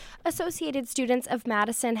Associated Students of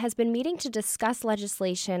Madison has been meeting to discuss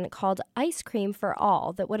legislation called Ice Cream for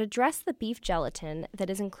All that would address the beef gelatin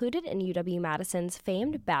that is included in UW-Madison's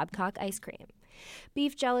famed Babcock ice cream.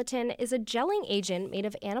 Beef gelatin is a gelling agent made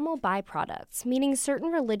of animal byproducts, meaning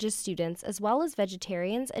certain religious students as well as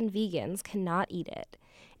vegetarians and vegans cannot eat it.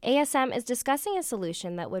 ASM is discussing a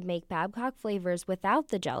solution that would make Babcock flavors without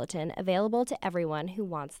the gelatin available to everyone who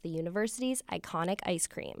wants the university's iconic ice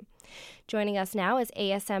cream. Joining us now is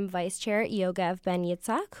ASM Vice Chair Yogev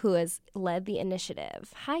Ben-Yitzhak, who has led the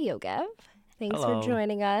initiative. Hi, Yogev. Thanks Hello. for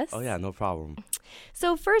joining us. Oh, yeah, no problem.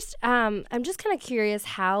 So first, I'm just kind of curious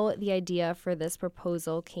how the idea for this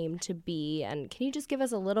proposal came to be, and can you just give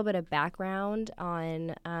us a little bit of background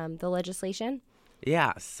on the legislation?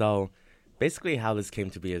 Yeah, so basically how this came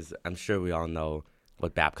to be is I'm sure we all know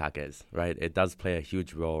what Babcock is, right? It does play a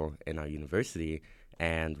huge role in our university,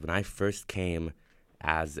 and when I first came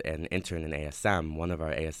as an intern in ASM, one of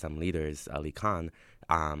our ASM leaders, Ali Khan,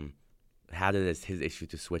 had it as his issue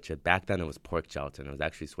to switch it. Back then it was pork gelatin. It was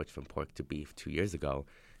actually switched from pork to beef 2 years ago.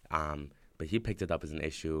 But he picked it up as an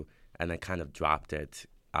issue and then kind of dropped it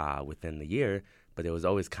within the year. But it was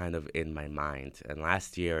always kind of in my mind. And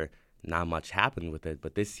last year, not much happened with it.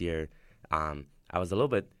 But this year, I was a little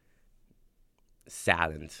bit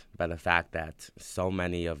saddened by the fact that so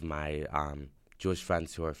many of my Jewish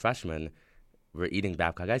friends who are freshmen were eating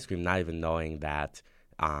Babcock ice cream, not even knowing that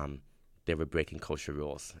they were breaking kosher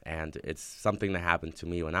rules. And it's something that happened to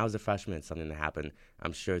me when I was a freshman. It's something that happened,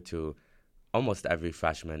 I'm sure, to almost every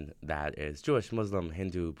freshman that is Jewish, Muslim,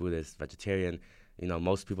 Hindu, Buddhist, vegetarian. You know,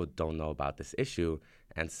 most people don't know about this issue.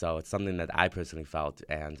 And so it's something that I personally felt,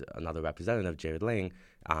 and another representative, Jared Ling,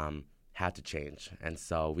 had to change. And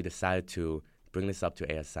so we decided to bring this up to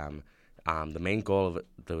ASM. The main goal of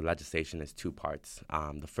the legislation is two parts.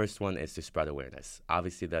 The first one is to spread awareness.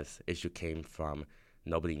 Obviously, this issue came from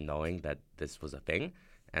nobody knowing that this was a thing.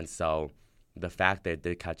 And so the fact that it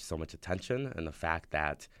did catch so much attention, and the fact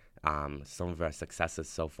that some of our successes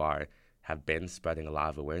so far have been spreading a lot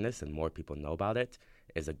of awareness and more people know about it,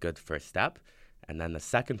 is a good first step. And then the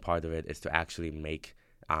second part of it is to actually make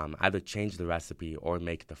either change the recipe or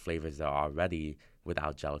make the flavors that are already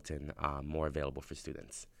without gelatin more available for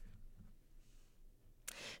students.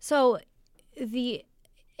 So the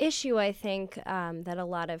issue, I think, that a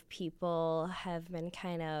lot of people have been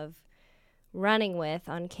kind of running with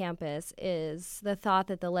on campus is the thought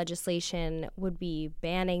that the legislation would be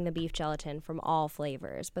banning the beef gelatin from all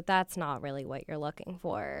flavors, but that's not really what you're looking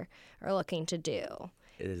for or looking to do.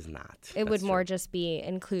 It is not. It would more just be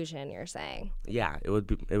inclusion, you're saying. Yeah, it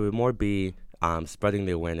would more be spreading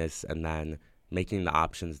the awareness and then making the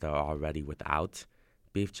options that are already without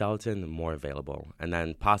beef gelatin more available, and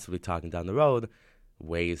then possibly talking down the road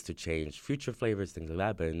ways to change future flavors, things like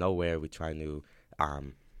that. But nowhere are we trying to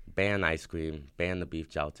ban ice cream, ban the beef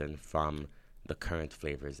gelatin from the current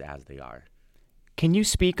flavors as they are. Can you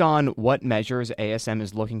speak on what measures ASM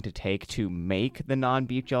is looking to take to make the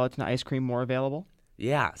non-beef gelatin ice cream more available?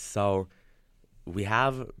 Yeah, so we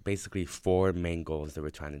have basically four main goals that we're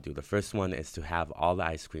trying to do. The first one is to have all the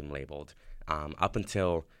ice cream labeled. Up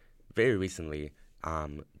until very recently,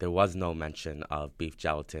 there was no mention of beef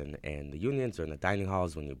gelatin in the unions or in the dining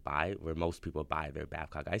halls where most people buy their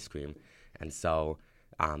Babcock ice cream. And so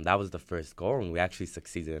that was the first goal, and we actually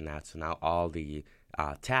succeeded in that. So now all the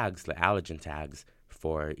tags, the allergen tags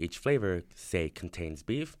for each flavor, say contains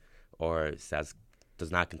beef or says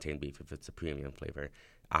does not contain beef if it's a premium flavor.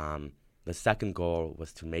 The second goal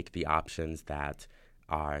was to make the options that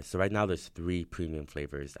are, so right now there's 3 premium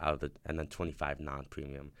flavors and then 25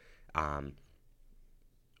 non-premium.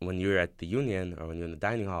 When you're at the union or when you're in the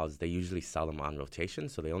dining halls, they usually sell them on rotation,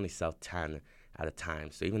 so they only sell 10 at a time.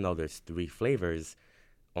 So even though there's 3 flavors,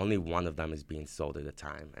 only one of them is being sold at a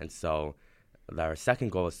time. And so our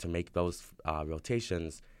second goal is to make those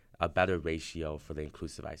rotations a better ratio for the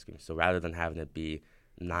inclusive ice cream. So rather than having it be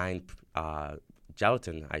 9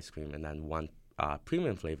 gelatin ice cream and then 1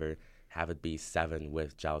 premium flavor, have it be 7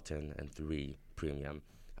 with gelatin and 3 premium.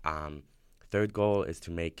 Third goal is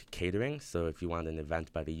to make catering. So if you want an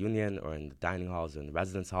event by the union or in the dining halls or in the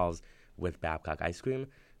residence halls with Babcock ice cream,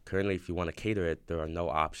 currently if you want to cater it, there are no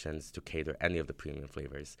options to cater any of the premium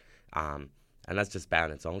flavors. And that's just bad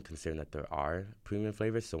on its own, considering that there are premium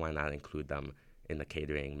flavors, so why not include them in the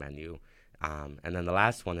catering menu? And then the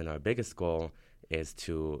last one and our biggest goal is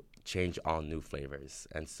to change all new flavors.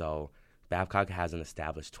 And so Babcock has an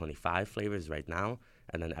established 25 flavors right now,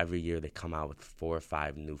 and then every year they come out with 4 or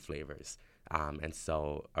 5 new flavors. And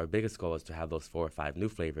so our biggest goal is to have those 4 or 5 new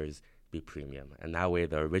flavors be premium. And that way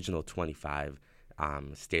the original 25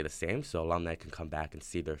 stay the same, so alumni can come back and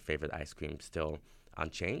see their favorite ice cream still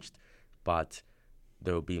unchanged, but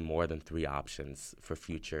there will be more than 3 options for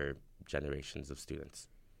future generations of students.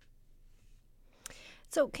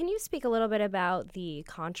 So can you speak a little bit about the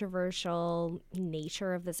controversial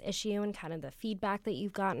nature of this issue and kind of the feedback that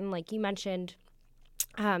you've gotten? Like you mentioned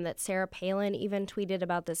that Sarah Palin even tweeted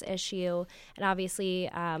about this issue, and obviously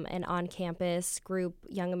an on-campus group,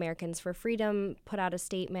 Young Americans for Freedom, put out a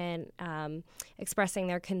statement expressing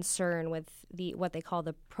their concern with what they call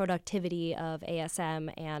the productivity of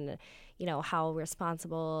ASM and, you know, how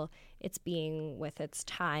responsible it's being with its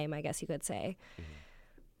time, I guess you could say. Mm-hmm.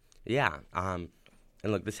 Yeah,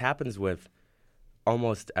 and look, this happens with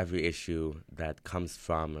almost every issue that comes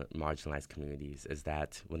from marginalized communities. Is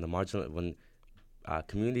that when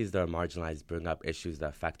communities that are marginalized bring up issues that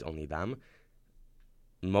affect only them,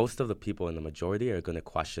 most of the people in the majority are going to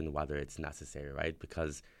question whether it's necessary, right?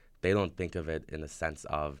 Because they don't think of it in the sense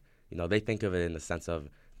of, they think of it in the sense of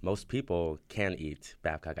most people can eat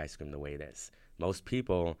Babcock ice cream the way it is. Most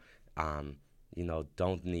people,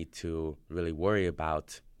 don't need to really worry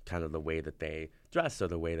about kind of the way that they dress or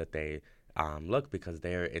the way that they look, because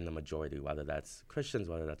they're in the majority, whether that's Christians,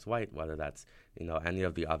 whether that's white, whether that's, any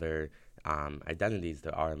of the other identities.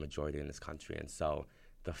 There are a majority in this country. And so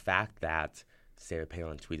the fact that Sarah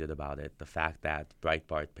Palin tweeted about it, the fact that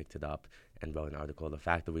Breitbart picked it up and wrote an article, the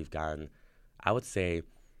fact that we've gotten, I would say,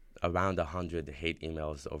 around 100 hate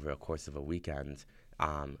emails over a course of a weekend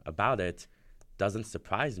about it doesn't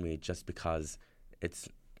surprise me, just because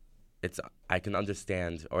I can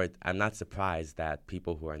understand, or I'm not surprised that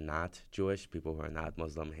people who are not Jewish, people who are not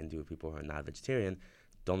Muslim, Hindu, people who are not vegetarian,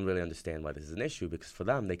 don't really understand why this is an issue, because for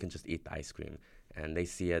them, they can just eat the ice cream. And they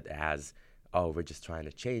see it as, oh, we're just trying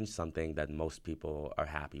to change something that most people are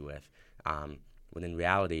happy with. When in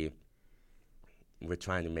reality, we're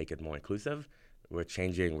trying to make it more inclusive. We're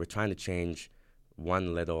trying to change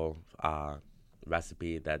one little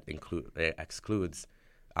recipe that excludes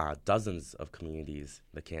dozens of communities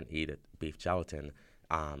that can't eat beef gelatin.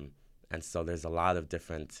 And so there's a lot of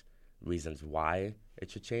different reasons why it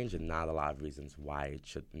should change and not a lot of reasons why it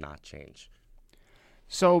should not change.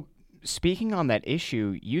 So speaking on that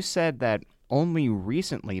issue, you said that only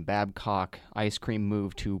recently Babcock ice cream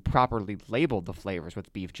moved to properly label the flavors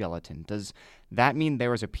with beef gelatin. Does that mean there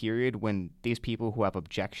was a period when these people who have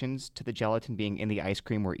objections to the gelatin being in the ice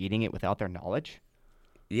cream were eating it without their knowledge?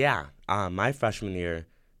 Yeah. My freshman year,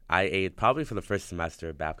 I ate probably for the first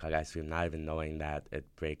semester Babcock ice cream, not even knowing that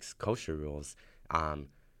it breaks kosher rules.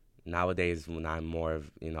 Nowadays, when I'm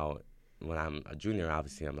when I'm a junior,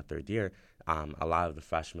 obviously I'm a third year, a lot of the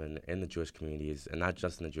freshmen in the Jewish communities, and not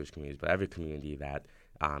just in the Jewish communities, but every community that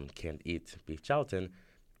can't eat beef gelatin,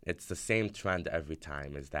 it's the same trend every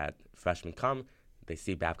time, is that freshmen come, they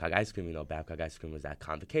see Babcock ice cream. Babcock ice cream was at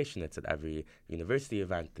Convocation. It's at every university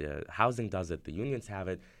event. The housing does it. The unions have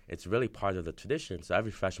it. It's really part of the tradition. So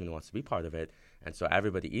every freshman wants to be part of it. And so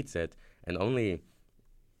everybody eats it. And only,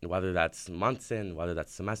 whether that's months in, whether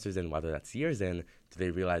that's semesters in, whether that's years in, do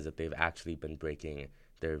they realize that they've actually been breaking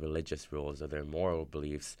their religious rules or their moral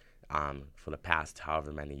beliefs for the past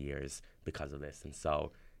however many years because of this. And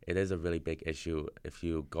so it is a really big issue. If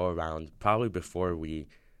you go around, probably before we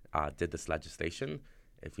did this legislation,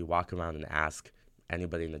 if you walk around and ask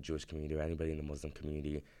anybody in the Jewish community or anybody in the Muslim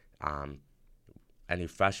community, any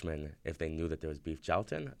freshman, if they knew that there was beef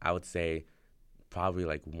gelatin, I would say probably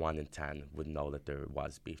like 1 in 10 would know that there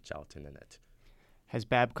was beef gelatin in it. Has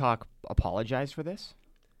Babcock apologized for this?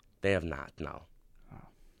 They have not, no.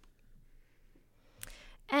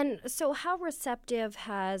 And so how receptive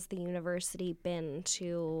has the university been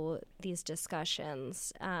to these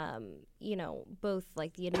discussions? Both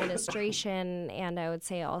like the administration and I would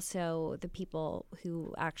say also the people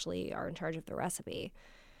who actually are in charge of the recipe.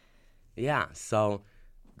 Yeah, so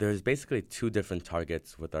there's basically 2 different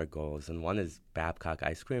targets with our goals, and one is Babcock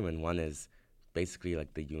ice cream and one is basically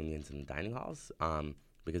like the unions and the dining halls.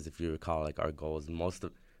 Because if you recall, like our goals, most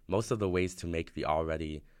of the ways to make the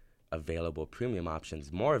already available premium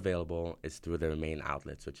options more available is through their main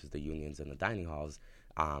outlets, which is the unions and the dining halls,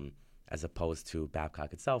 as opposed to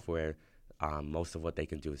Babcock itself, where most of what they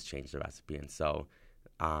can do is change the recipe. And so,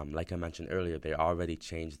 like I mentioned earlier, they already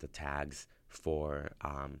changed the tags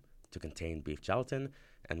to contain beef gelatin,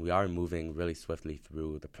 and we are moving really swiftly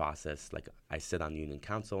through the process. Like I sit on union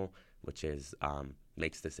council, which is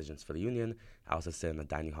makes decisions for the union. I also sit on the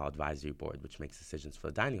dining hall advisory board, which makes decisions for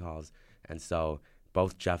the dining halls. And so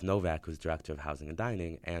both Jeff Novak, who's director of housing and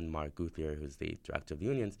dining, and Mark Guthier, who's the director of the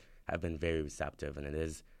unions, have been very receptive, and it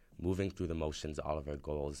is moving through the motions, all of our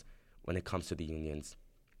goals, when it comes to the unions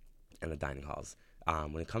and the dining halls.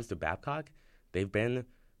 When it comes to Babcock, they've been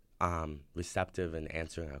receptive in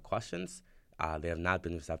answering our questions. They have not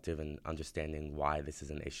been receptive in understanding why this is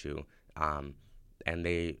an issue, and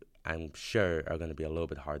they, I'm sure, are going to be a little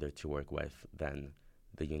bit harder to work with than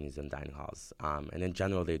the unions and dining halls. And in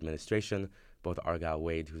general, the administration, both Argyle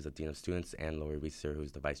Wade, who's the Dean of Students, and Lori Weiser,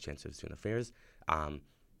 who's the Vice Chancellor of Student Affairs,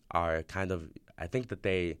 are kind of, I think that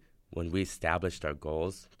they, when we established our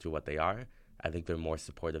goals to what they are, I think they're more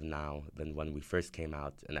supportive now than when we first came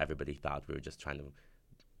out and everybody thought we were just trying to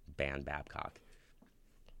ban Babcock.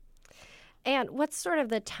 And what's sort of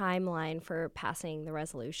the timeline for passing the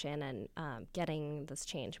resolution and getting this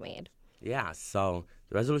change made? Yeah, so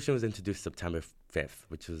the resolution was introduced September 5th,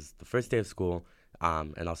 which was the first day of school,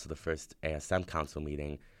 and also the first ASM council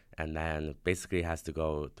meeting. And then basically it has to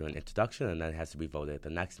go through an introduction, and then it has to be voted at the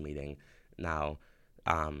next meeting. Now,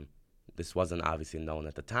 this wasn't obviously known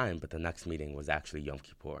at the time, but the next meeting was actually Yom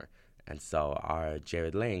Kippur. And so our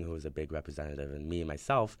Jared Lang, who was a big representative, and me,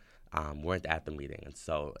 myself, weren't at the meeting. And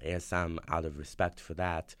so ASM, out of respect for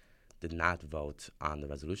that, did not vote on the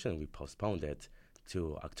resolution. We postponed it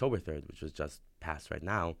to October 3rd, which was just passed right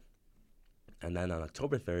now. And then on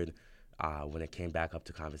October 3rd, when it came back up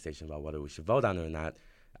to conversation about whether we should vote on it or not,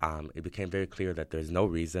 it became very clear that there's no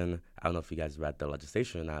reason. I don't know if you guys read the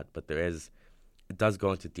legislation or not, but it does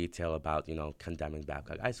go into detail about, condemning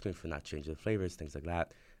Babcock ice cream for not changing the flavors, things like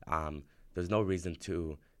that. There's no reason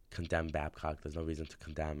to condemn Babcock. There's no reason to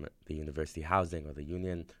condemn the university housing or the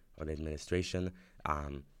union or the administration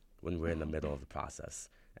when we're in the middle of the process.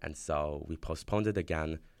 And so we postponed it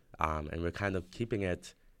again, and we're kind of keeping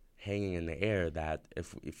it hanging in the air that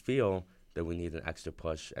if we feel that we need an extra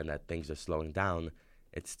push and that things are slowing down,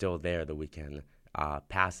 it's still there that we can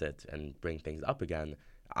pass it and bring things up again.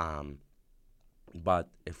 But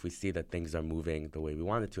if we see that things are moving the way we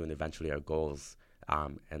want it to, and eventually our goals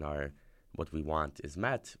and what we want is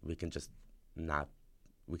met, we can just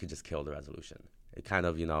kill the resolution. It kind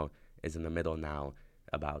of, is in the middle now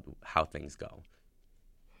about how things go.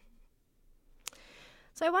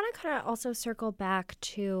 So I want to kind of also circle back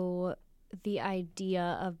to the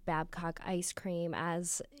idea of Babcock ice cream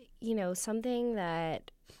as, something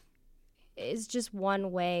that is just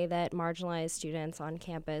one way that marginalized students on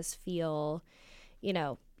campus feel,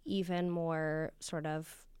 even more sort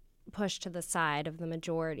of pushed to the side of the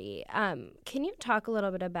majority. Can you talk a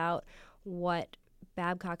little bit about what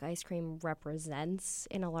Babcock ice cream represents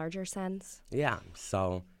in a larger sense? Yeah.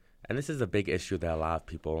 So, and this is a big issue that a lot of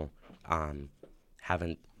people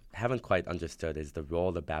haven't quite understood, is the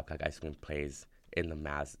role that Babcock ice cream plays in the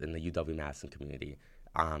UW-Madison community.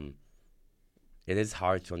 It is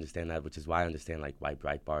hard to understand that, which is why I understand why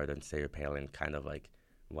Breitbart and Sarah Palin kind of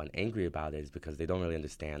went angry about it, is because they don't really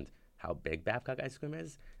understand how big Babcock ice cream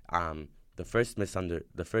is. The first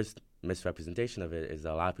misrepresentation of it is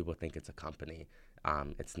that a lot of people think it's a company.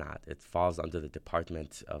 It's not. It falls under the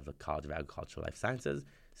Department of the College of Agricultural Life Sciences.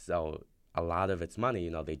 So a lot of its money,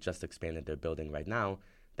 they just expanded their building right now,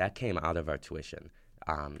 that came out of our tuition.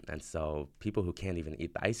 And so people who can't even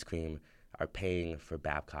eat the ice cream are paying for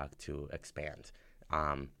Babcock to expand.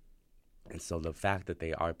 And so the fact that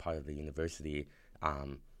they are part of the university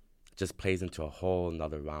just plays into a whole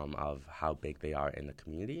nother realm of how big they are in the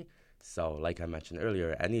community. So like I mentioned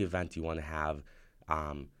earlier, any event you want to have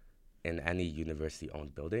in any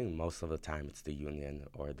university-owned building, most of the time it's the union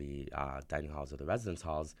or the dining halls or the residence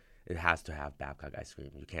halls, it has to have Babcock ice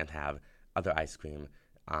cream. You can't have other ice cream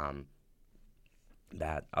from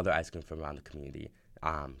around the community.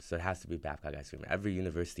 So it has to be Babcock ice cream. Every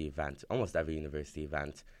university event, almost every university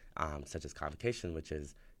event, such as Convocation, which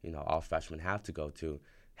is, all freshmen have to go to,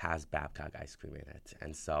 has Babcock ice cream in it.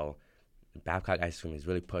 And so Babcock ice cream is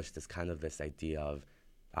really pushed as kind of this idea of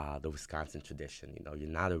the Wisconsin tradition. You're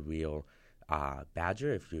not a real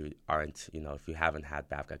Badger if you aren't, if you haven't had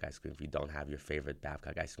Babcock ice cream, if you don't have your favorite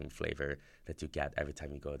Babcock ice cream flavor that you get every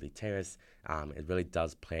time you go to the terrace. It really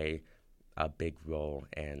does play a big role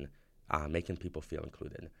in making people feel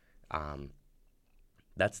included.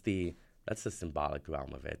 That's the symbolic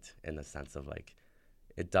realm of it, in the sense of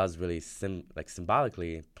it does really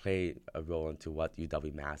symbolically play a role into what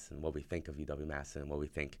UW-Madison, what we think of UW-Madison, and what we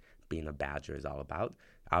think being a Badger is all about.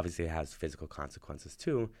 Obviously, it has physical consequences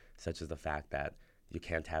too, such as the fact that you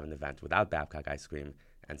can't have an event without Babcock ice cream,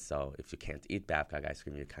 and so if you can't eat Babcock ice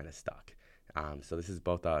cream, you're kind of stuck. So this is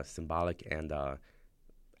both a symbolic and a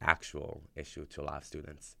actual issue to a lot of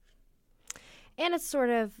students. And it's sort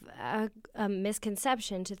of a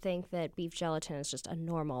misconception to think that beef gelatin is just a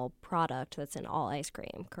normal product that's in all ice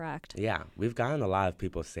cream, correct? Yeah, we've gotten a lot of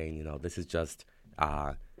people saying, this is just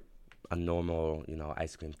a normal,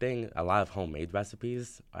 ice cream thing. A lot of homemade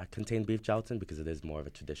recipes contain beef gelatin because it is more of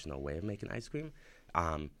a traditional way of making ice cream.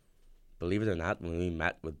 believe it or not, when we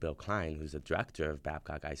met with Bill Klein, who's the director of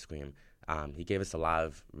Babcock Ice Cream, he gave us a lot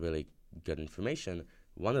of really good information.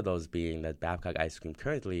 One of those being that Babcock Ice Cream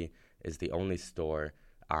currently is the only store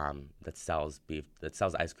that sells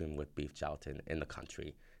ice cream with beef gelatin in the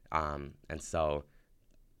country. And so,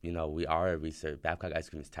 we are Babcock Ice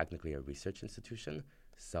Cream is technically a research institution.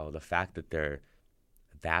 So the fact that they're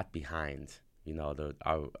that behind,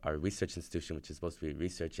 our research institution, which is supposed to be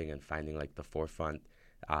researching and finding like the forefront,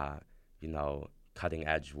 cutting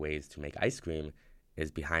edge ways to make ice cream,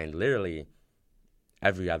 is behind literally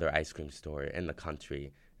every other ice cream store in the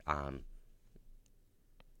country,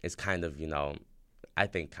 is kind of, I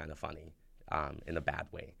think kind of funny, in a bad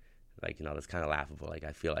way. Like, that's kind of laughable. Like,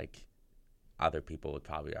 I feel like other people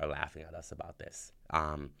probably are laughing at us about this.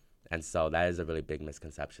 And so that is a really big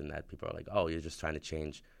misconception that people are like, oh, you're just trying to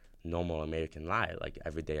change normal American life, like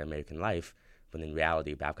everyday American life. But in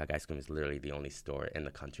reality, Babcock Ice Cream is literally the only store in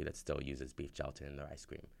the country that still uses beef gelatin in their ice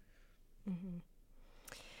cream. Mm-hmm.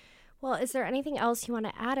 Well, is there anything else you want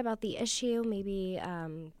to add about the issue? Maybe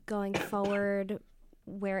going forward,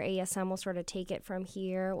 where ASM will sort of take it from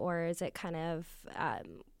here, or is it kind of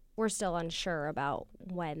we're still unsure about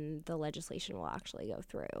when the legislation will actually go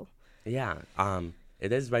through? Yeah,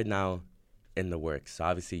 it is right now in the works. So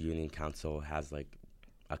obviously, Union Council has like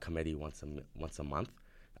a committee once a month,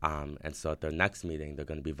 and so at their next meeting, they're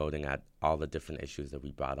going to be voting at all the different issues that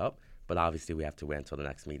we brought up. But obviously, we have to wait until the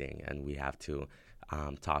next meeting, and we have to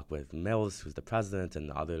talk with Mills, who's the president, and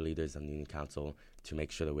the other leaders on the Union Council to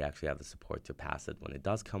make sure that we actually have the support to pass it when it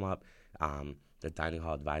does come up. The Dining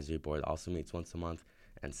Hall Advisory Board also meets once a month,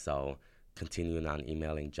 and so continuing on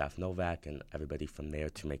emailing Jeff Novak and everybody from there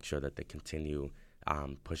to make sure that they continue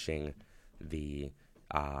pushing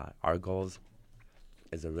our goals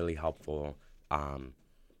is a really helpful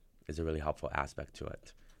aspect to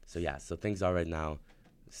it. So things are right now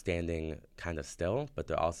standing kind of still, but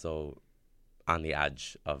they're also on the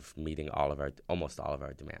edge of meeting almost all of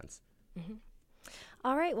our demands. Mm-hmm.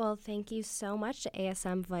 All right. Well, thank you so much to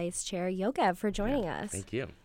ASM Vice Chair Yogev for joining us. Thank you.